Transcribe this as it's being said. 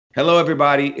Hello,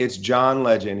 everybody. It's John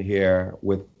Legend here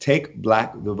with Take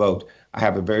Black the Vote. I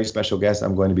have a very special guest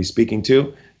I'm going to be speaking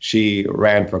to. She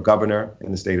ran for governor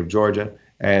in the state of Georgia,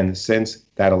 and since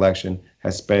that election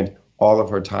has spent all of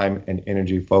her time and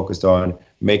energy focused on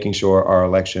making sure our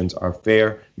elections are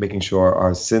fair, making sure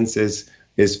our census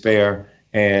is fair,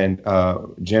 and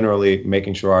generally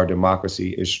making sure our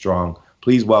democracy is strong.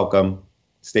 Please welcome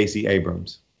Stacey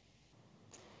Abrams.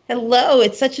 Hello,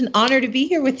 it's such an honor to be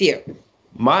here with you.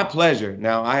 My pleasure.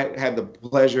 Now, I had the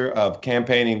pleasure of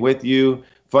campaigning with you,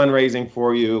 fundraising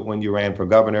for you when you ran for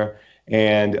governor,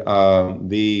 and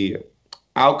the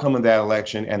outcome of that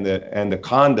election and the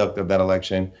conduct of that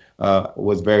election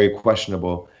was very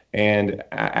questionable. And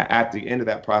at the end of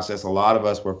that process, a lot of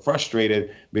us were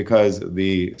frustrated because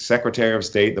the Secretary of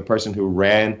State, the person who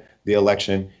ran the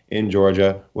election in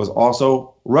Georgia, was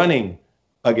also running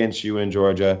against you in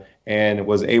Georgia and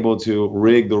was able to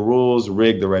rig the rules,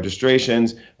 rig the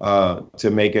registrations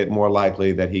to make it more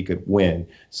likely that he could win.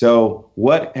 So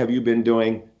what have you been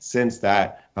doing since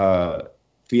that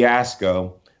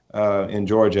fiasco in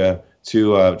Georgia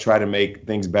to try to make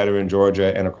things better in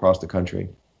Georgia and across the country?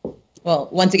 Well,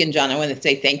 once again, John, I want to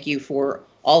say thank you for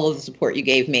all of the support you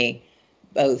gave me,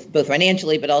 both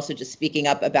financially, but also just speaking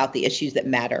up about the issues that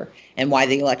matter and why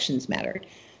the elections mattered.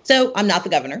 So I'm not the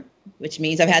governor, which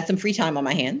means I've had some free time on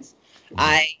my hands.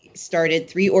 I started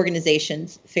 3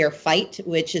 organizations, Fair Fight,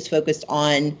 which is focused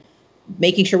on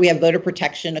making sure we have voter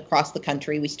protection across the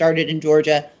country. We started in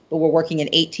Georgia, but we're working in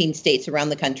 18 states around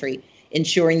the country,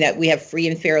 ensuring that we have free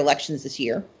and fair elections this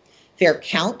year. Fair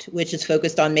Count, which is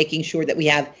focused on making sure that we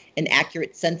have an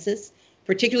accurate census.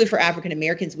 Particularly for African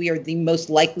Americans, we are the most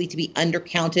likely to be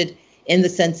undercounted in the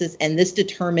census, and this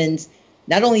determines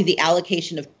not only the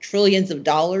allocation of trillions of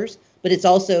dollars, but it's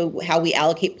also how we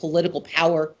allocate political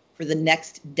power for the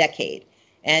next decade.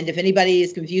 And if anybody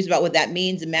is confused about what that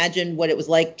means, imagine what it was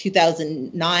like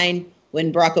 2009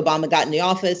 when Barack Obama got in the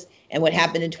office and what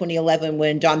happened in 2011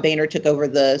 when John Boehner took over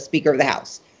the Speaker of the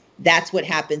House. That's what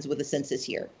happens with the census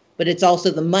here. But it's also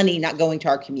the money not going to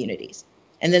our communities.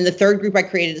 And then the third group I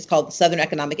created is called the Southern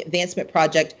Economic Advancement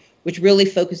Project, which really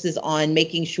focuses on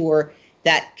making sure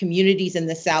that communities in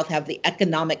the South have the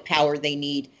economic power they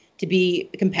need to be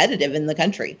competitive in the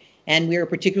country. And we are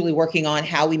particularly working on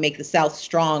how we make the South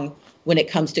strong when it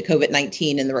comes to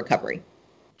COVID-19 and the recovery.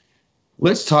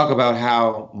 Let's talk about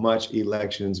how much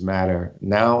elections matter.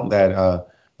 Now that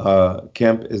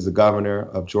Kemp is the governor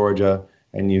of Georgia,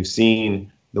 and you've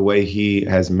seen the way he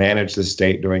has managed the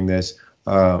state during this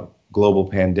global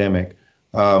pandemic,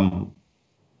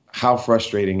 how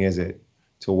frustrating is it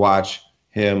to watch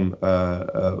him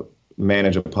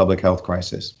manage a public health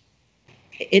crisis?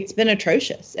 It's been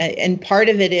atrocious. And part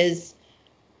of it is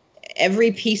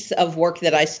every piece of work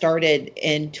that I started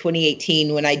in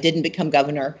 2018 when I didn't become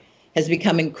governor has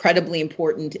become incredibly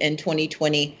important in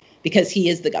 2020 because he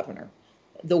is the governor.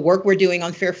 The work we're doing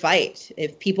on Fair Fight,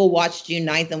 if people watched June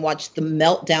 9th and watched the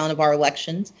meltdown of our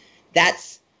elections,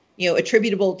 that's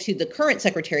attributable to the current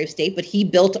Secretary of State, but he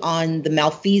built on the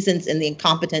malfeasance and the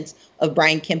incompetence of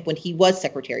Brian Kemp when he was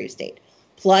Secretary of State,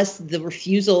 plus the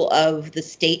refusal of the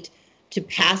state to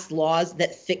pass laws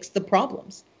that fix the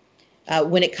problems.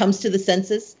 When it comes to the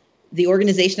census, the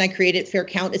organization I created, Fair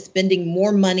Count, is spending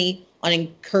more money on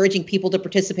encouraging people to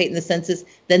participate in the census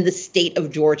than the state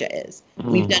of Georgia is.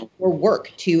 We've done more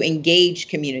work to engage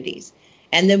communities.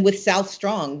 And then with South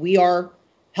Strong, we are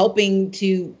helping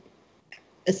to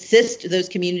assist those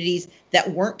communities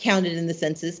that weren't counted in the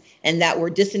census and that were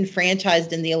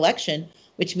disenfranchised in the election,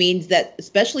 which means that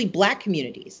especially Black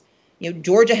communities,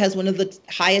 Georgia has one of the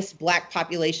highest Black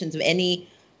populations of any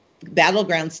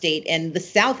battleground state, and the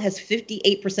South has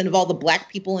 58% of all the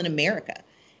Black people in America.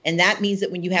 And that means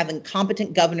that when you have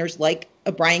incompetent governors like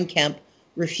Brian Kemp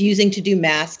refusing to do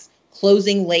masks,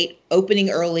 closing late, opening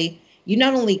early, you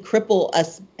not only cripple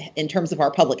us in terms of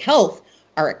our public health,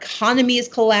 our economy is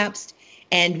collapsed,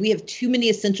 and we have too many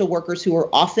essential workers who are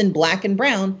often Black and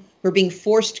brown who are being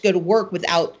forced to go to work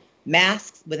without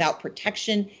masks, without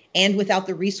protection, and without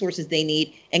the resources they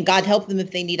need. And God help them if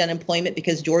they need unemployment,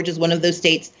 because Georgia is one of those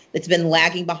states that's been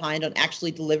lagging behind on actually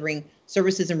delivering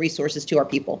services and resources to our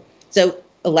people. So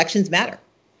elections matter.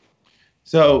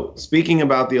 So speaking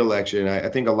about the election, I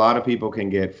think a lot of people can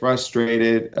get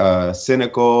frustrated,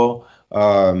 cynical.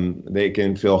 They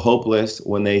can feel hopeless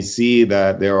when they see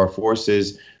that there are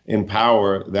forces in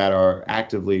power that are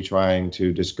actively trying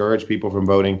to discourage people from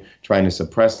voting, trying to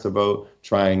suppress the vote,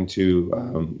 trying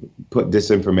to put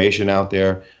disinformation out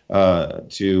there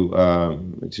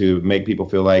to make people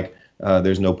feel like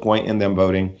there's no point in them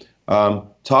voting.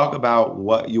 Talk about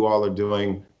what you all are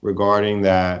doing regarding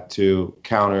that to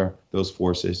counter those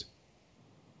forces?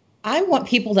 I want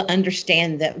people to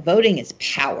understand that voting is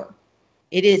power.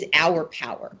 It is our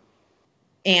power.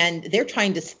 And they're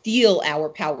trying to steal our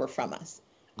power from us.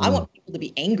 I want people to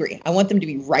be angry. I want them to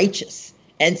be righteous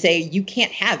and say, you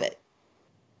can't have it.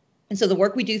 And so the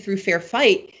work we do through Fair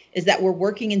Fight is that we're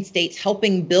working in states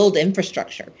helping build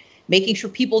infrastructure, making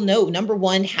sure people know, number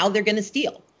one, how they're going to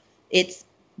steal. It's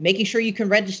making sure you can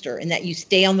register and that you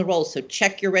stay on the rolls. So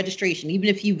check your registration. Even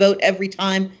if you vote every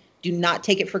time, do not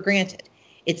take it for granted.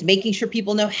 It's making sure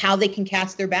people know how they can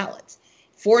cast their ballots.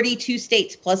 42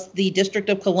 states plus the District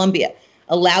of Columbia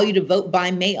allow you to vote by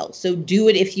mail. So do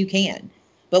it if you can.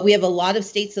 But we have a lot of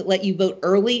states that let you vote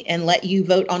early and let you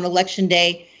vote on election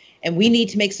day. And we need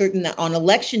to make certain that on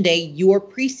election day, your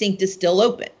precinct is still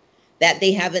open, that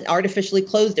they haven't artificially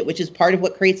closed it, which is part of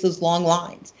what creates those long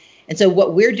lines. And so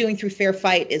what we're doing through Fair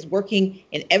Fight is working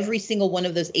in every single one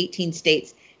of those 18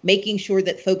 states, making sure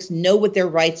that folks know what their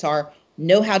rights are,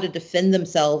 know how to defend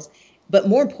themselves, but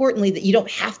more importantly, that you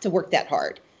don't have to work that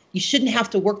hard. You shouldn't have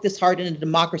to work this hard in a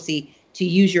democracy to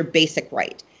use your basic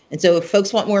right. And so if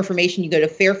folks want more information, you go to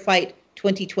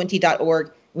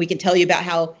fairfight2020.org. We can tell you about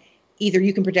how either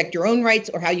you can protect your own rights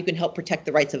or how you can help protect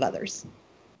the rights of others.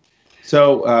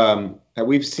 So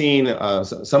we've seen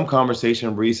some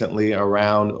conversation recently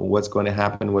around what's going to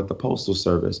happen with the Postal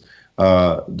Service.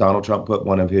 Donald Trump put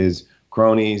one of his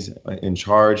cronies in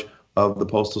charge of the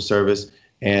Postal Service,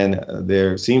 and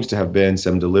there seems to have been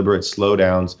some deliberate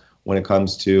slowdowns when it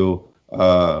comes to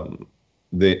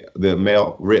the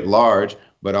mail writ large,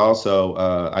 but also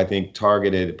I think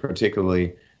targeted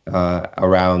particularly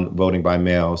around voting by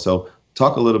mail. So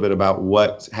talk a little bit about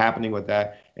what's happening with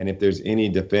that and if there's any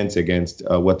defense against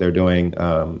what they're doing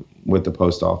with the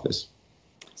post office.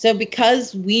 So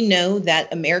because we know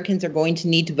that Americans are going to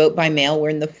need to vote by mail, we're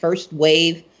in the first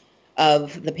wave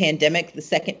of the pandemic, the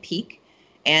second peak,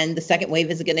 and the second wave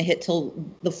isn't going to hit till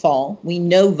the fall. We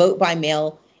know vote by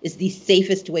mail is the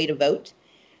safest way to vote.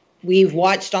 We've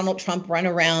watched Donald Trump run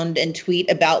around and tweet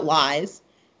about lies.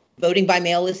 Voting by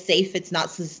mail is safe. It's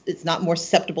not more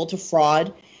susceptible to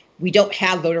fraud. We don't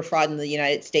have voter fraud in the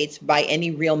United States by any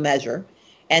real measure.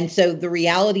 And so the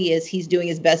reality is he's doing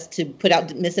his best to put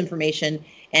out misinformation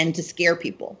and to scare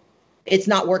people. It's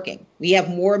not working. We have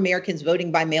more Americans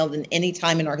voting by mail than any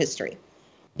time in our history.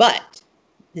 But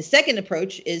the second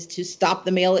approach is to stop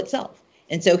the mail itself.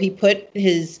 And so he put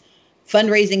his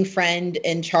fundraising friend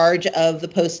in charge of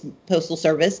the Postal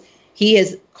Service. He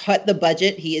has cut the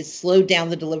budget. He has slowed down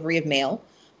the delivery of mail,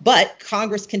 but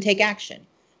Congress can take action.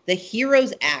 The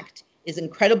HEROES Act is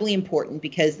incredibly important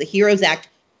because the HEROES Act,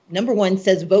 number one,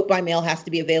 says vote by mail has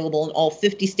to be available in all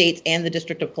 50 states and the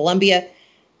District of Columbia.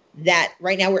 That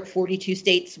right now we're at 42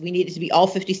 states. We need it to be all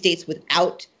 50 states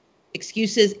without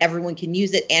excuses. Everyone can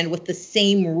use it and with the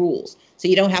same rules. So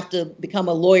you don't have to become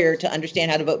a lawyer to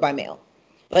understand how to vote by mail.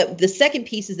 But the second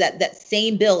piece is that that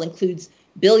same bill includes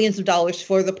billions of dollars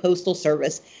for the Postal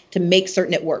Service to make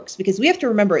certain it works. Because we have to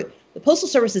remember, the Postal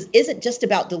Service isn't just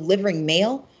about delivering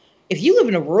mail. If you live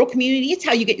in a rural community, it's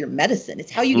how you get your medicine.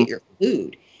 It's how you get your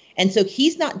food. And so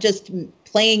he's not just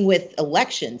playing with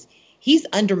elections. He's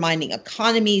undermining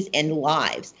economies and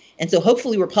lives. And so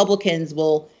hopefully Republicans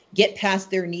will get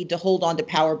past their need to hold on to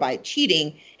power by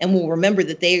cheating and will remember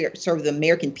that they serve the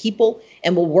American people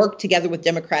and will work together with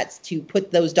Democrats to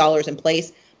put those dollars in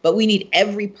place. But we need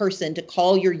every person to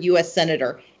call your U.S.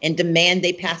 senator and demand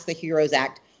they pass the HEROES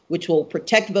Act, which will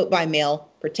protect vote by mail,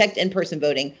 protect in-person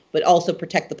voting, but also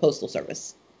protect the Postal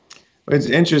Service. It's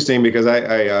interesting because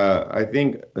I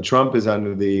think Trump is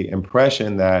under the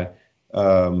impression that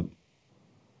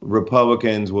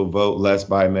Republicans will vote less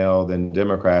by mail than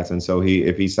Democrats. And so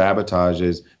if he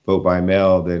sabotages vote by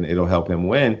mail, then it'll help him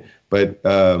win. But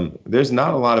there's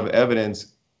not a lot of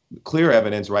evidence, clear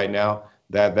evidence right now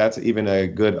that that's even a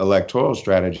good electoral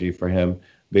strategy for him,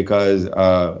 because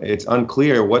it's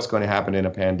unclear what's going to happen in a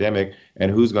pandemic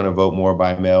and who's going to vote more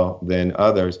by mail than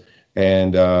others.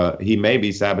 And he may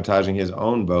be sabotaging his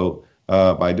own vote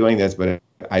by doing this. But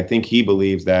I think he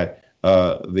believes that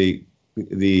the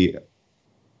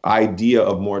idea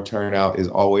of more turnout is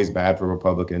always bad for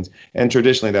Republicans. And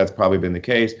traditionally, that's probably been the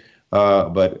case.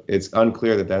 But it's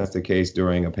unclear that that's the case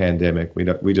during a pandemic.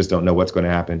 We just don't know what's going to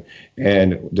happen.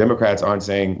 And Democrats aren't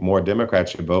saying more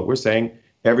Democrats should vote. We're saying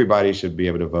everybody should be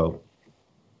able to vote.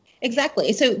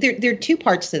 Exactly. So there are two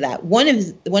parts to that. One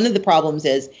of the problems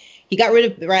is he got rid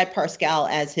of Brad Parscale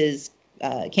as his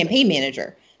campaign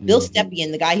manager. Bill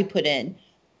Stepien, the guy he put in,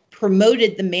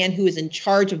 promoted the man who is in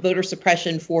charge of voter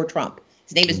suppression for Trump.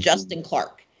 His name is Justin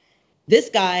Clark. This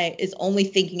guy is only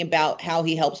thinking about how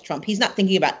he helps Trump. He's not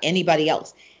thinking about anybody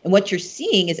else. And what you're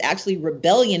seeing is actually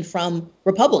rebellion from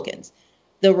Republicans.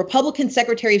 The Republican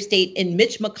Secretary of State in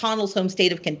Mitch McConnell's home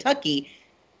state of Kentucky,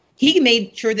 he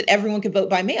made sure that everyone could vote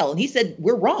by mail. And he said,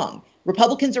 we're wrong.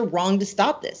 Republicans are wrong to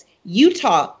stop this.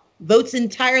 Utah votes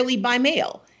entirely by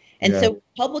mail. And so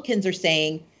Republicans are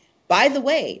saying, by the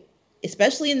way,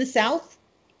 especially in the South,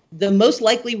 the most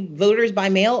likely voters by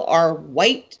mail are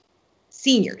white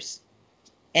seniors.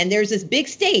 And there's this big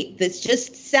state that's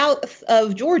just south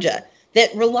of Georgia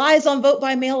that relies on vote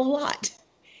by mail a lot.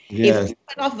 Yes. If you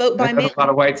cut off vote by mail, a lot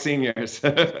of white seniors.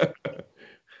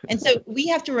 And so we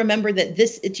have to remember that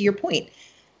this, to your point,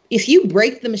 if you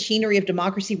break the machinery of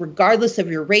democracy, regardless of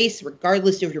your race,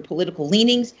 regardless of your political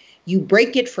leanings, you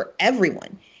break it for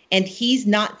everyone. And he's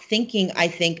not thinking, I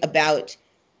think, about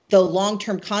the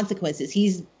long-term consequences.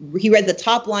 He read the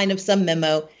top line of some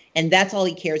memo, and that's all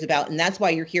he cares about. And that's why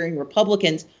you're hearing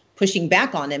Republicans pushing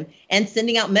back on him and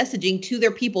sending out messaging to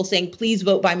their people saying, please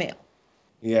vote by mail.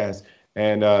 Yes.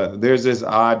 And there's this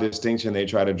odd distinction they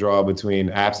try to draw between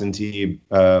absentee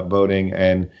voting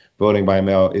and voting by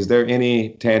mail. Is there any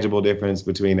tangible difference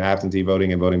between absentee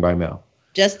voting and voting by mail?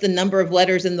 Just the number of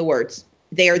letters in the words.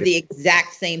 They are the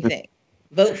exact same thing.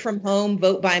 Vote from home,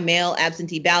 vote by mail,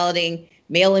 absentee balloting,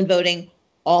 mail-in voting,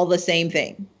 all the same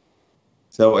thing.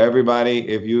 So everybody,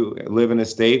 if you live in a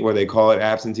state where they call it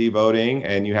absentee voting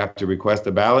and you have to request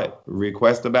a ballot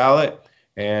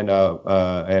and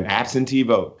an absentee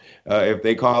vote. If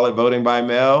they call it voting by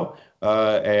mail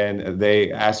and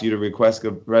they ask you to request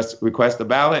a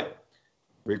ballot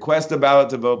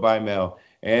to vote by mail.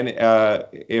 And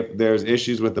if there's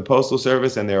issues with the Postal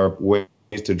Service and there are ways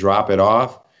to drop it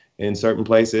off in certain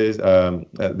places,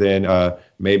 then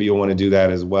maybe you'll want to do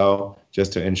that as well,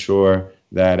 just to ensure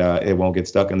that it won't get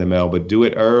stuck in the mail. But do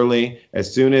it early.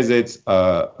 As soon as it's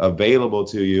available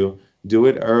to you, do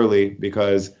it early,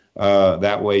 because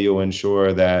that way you'll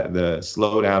ensure that the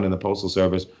slowdown in the Postal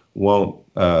Service won't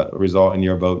result in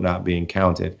your vote not being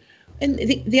counted. And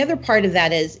the other part of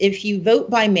that is, if you vote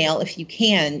by mail, if you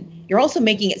can, you're also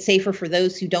making it safer for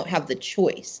those who don't have the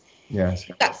choice. Yes.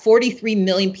 You've got 43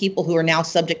 million people who are now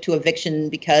subject to eviction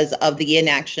because of the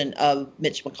inaction of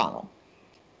Mitch McConnell.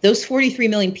 Those 43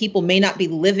 million people may not be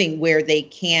living where they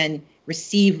can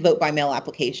receive vote by mail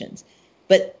applications,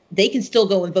 but they can still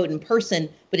go and vote in person,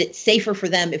 but it's safer for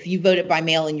them if you vote it by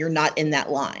mail and you're not in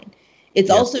that line. It's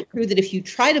also true that if you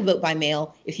try to vote by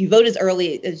mail, if you vote as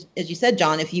early, as you said,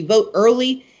 John, if you vote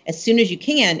early, as soon as you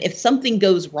can, if something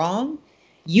goes wrong,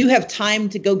 you have time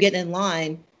to go get in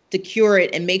line to cure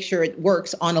it and make sure it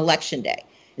works on election day.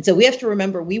 And so we have to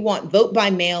remember, we want vote by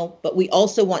mail, but we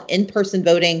also want in-person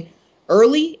voting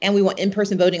early, and we want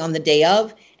in-person voting on the day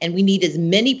of, and we need as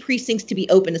many precincts to be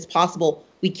open as possible.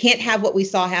 We can't have what we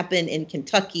saw happen in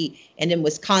Kentucky and in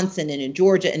Wisconsin and in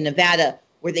Georgia and Nevada,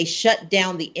 where they shut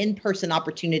down the in-person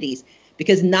opportunities,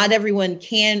 because not everyone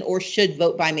can or should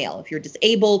vote by mail. If you're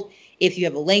disabled, if you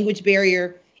have a language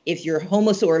barrier, if you're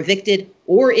homeless or evicted,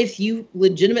 or if you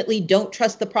legitimately don't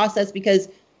trust the process because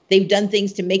they've done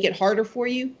things to make it harder for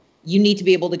you, you need to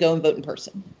be able to go and vote in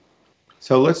person.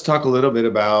 So let's talk a little bit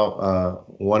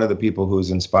about one of the people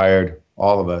who's inspired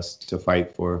all of us to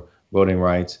fight for voting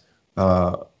rights,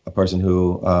 a person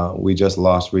who we just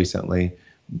lost recently,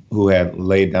 who had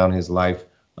laid down his life,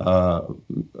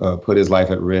 put his life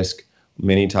at risk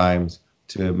many times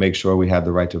to make sure we had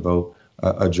the right to vote,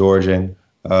 a Georgian,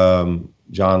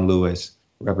 John Lewis,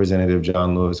 Representative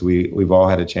John Lewis. We've all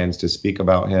had a chance to speak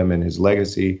about him and his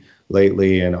legacy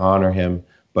lately and honor him,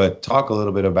 but talk a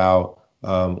little bit about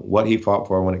what he fought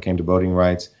for when it came to voting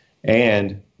rights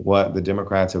and what the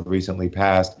Democrats have recently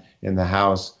passed in the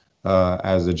House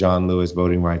as the John Lewis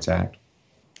Voting Rights Act.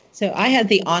 So I had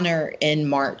the honor in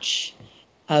March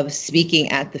of speaking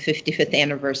at the 55th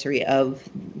anniversary of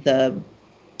the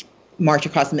March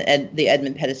across the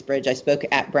Edmund Pettus Bridge. I spoke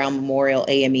at Brown Memorial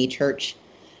AME Church,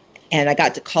 and I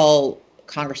got to call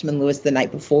Congressman Lewis the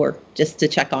night before just to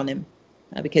check on him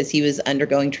because he was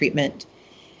undergoing treatment.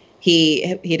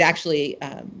 He had actually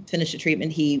finished the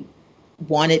treatment. He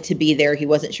wanted to be there. He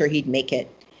wasn't sure he'd make it.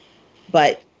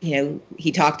 But,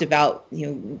 he talked about,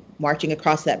 marching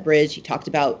across that bridge. He talked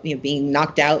about, being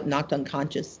knocked out, knocked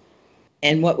unconscious.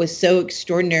 And what was so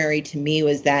extraordinary to me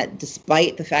was that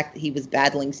despite the fact that he was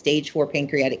battling stage 4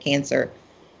 pancreatic cancer,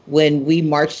 when we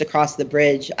marched across the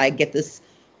bridge, I get this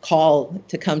call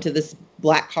to come to this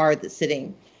black car that's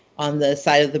sitting on the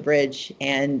side of the bridge,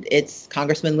 and it's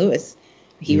Congressman Lewis.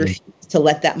 He refused to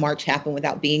let that march happen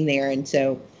without being there. And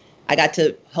so I got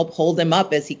to help hold him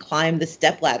up as he climbed the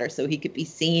stepladder so he could be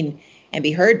seen and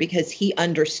be heard, because he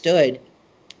understood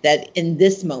that in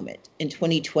this moment, in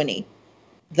 2020,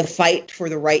 the fight for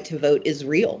the right to vote is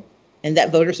real, and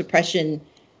that voter suppression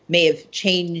may have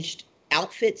changed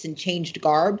outfits and changed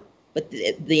garb, but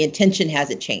the intention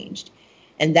hasn't changed.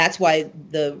 And that's why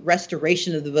the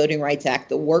restoration of the Voting Rights Act,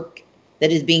 the work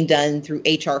that is being done through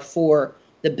H.R. 4,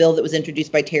 the bill that was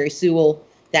introduced by Terry Sewell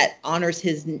that honors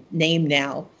his name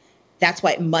now, that's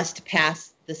why it must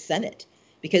pass the Senate,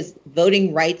 because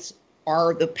voting rights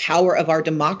are the power of our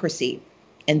democracy.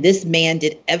 And this man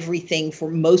did everything for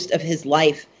most of his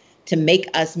life to make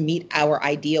us meet our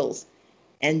ideals.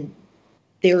 And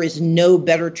there is no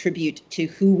better tribute to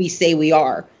who we say we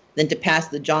are than to pass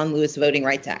the John Lewis Voting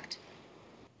Rights Act.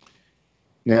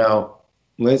 Now,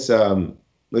 let's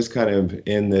kind of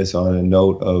end this on a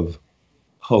note of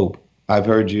hope. I've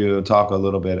heard you talk a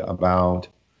little bit about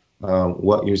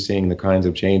what you're seeing, the kinds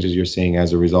of changes you're seeing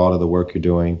as a result of the work you're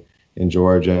doing in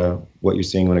Georgia, what you're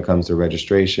seeing when it comes to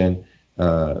registration,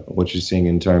 what you're seeing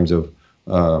in terms of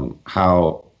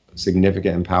how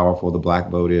significant and powerful the Black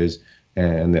vote is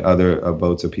and the other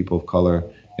votes of people of color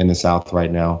in the South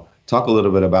right now. Talk a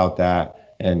little bit about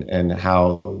that and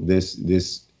how this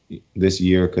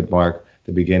year could mark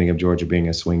the beginning of Georgia being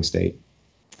a swing state.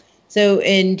 So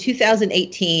in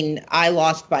 2018, I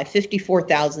lost by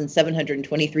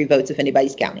 54,723 votes, if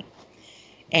anybody's counting.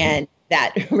 And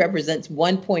that represents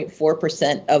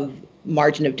 1.4% of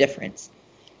margin of difference.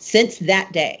 Since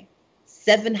that day,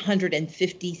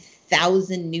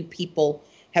 750,000 new people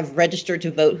have registered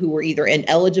to vote who were either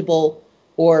ineligible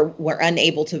or were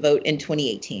unable to vote in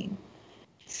 2018.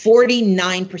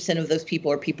 49% of those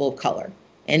people are people of color.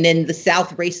 And in the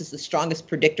South, race is the strongest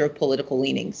predictor of political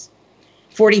leanings.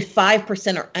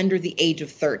 45% are under the age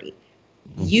of 30.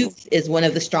 Youth is one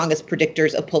of the strongest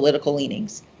predictors of political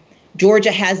leanings.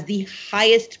 Georgia has the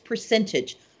highest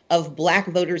percentage of Black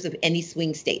voters of any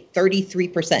swing state,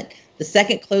 33%. The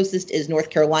second closest is North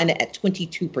Carolina at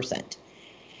 22%.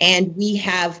 And we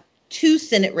have 2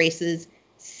 Senate races,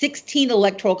 16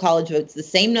 electoral college votes, the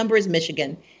same number as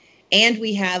Michigan. And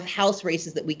we have House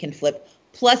races that we can flip.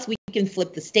 Plus, we can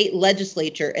flip the state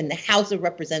legislature and the House of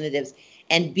Representatives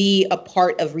and be a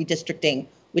part of redistricting,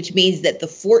 which means that the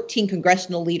 14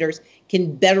 congressional leaders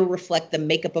can better reflect the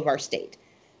makeup of our state.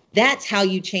 That's how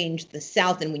you change the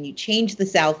South. And when you change the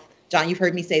South, John, you've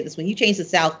heard me say this, when you change the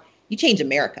South, you change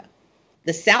America.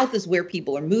 The South is where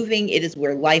people are moving. It is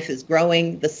where life is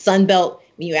growing. The Sun Belt,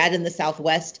 when you add in the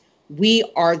Southwest, we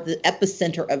are the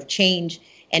epicenter of change.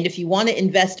 And if you want to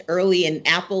invest early in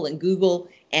Apple and Google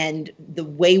and the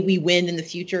way we win in the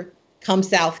future, come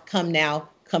South, come now,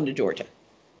 come to Georgia.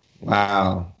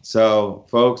 Wow. So,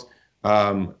 folks,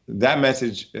 that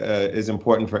message is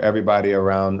important for everybody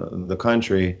around the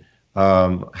country,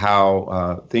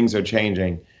 how things are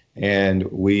changing. And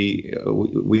we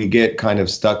get kind of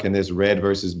stuck in this red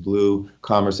versus blue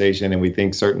conversation, and we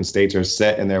think certain states are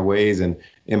set in their ways and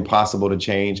impossible to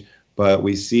change. But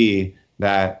we see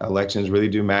that elections really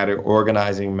do matter.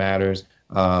 Organizing matters.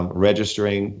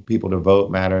 Registering people to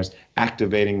vote matters.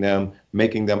 Activating them,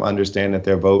 making them understand that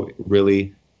their vote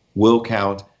really will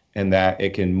count and that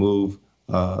it can move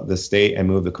the state and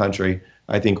move the country.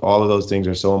 I think all of those things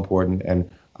are so important. And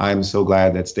I'm so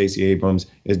glad that Stacey Abrams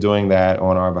is doing that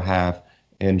on our behalf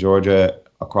in Georgia,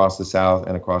 across the South,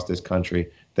 and across this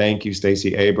country. Thank you,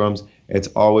 Stacey Abrams. It's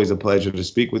always a pleasure to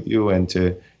speak with you and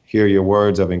to hear your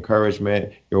words of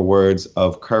encouragement, your words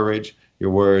of courage,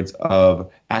 your words of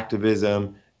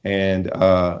activism, and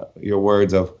your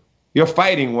words of your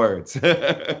fighting words.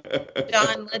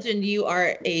 John Legend, you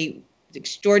are an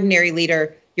extraordinary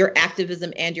leader. Your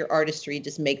activism and your artistry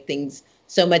just make things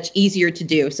so much easier to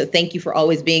do. So thank you for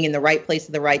always being in the right place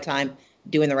at the right time,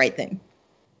 doing the right thing.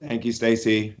 Thank you,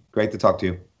 Stacey. Great to talk to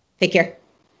you. Take care.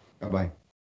 Bye-bye.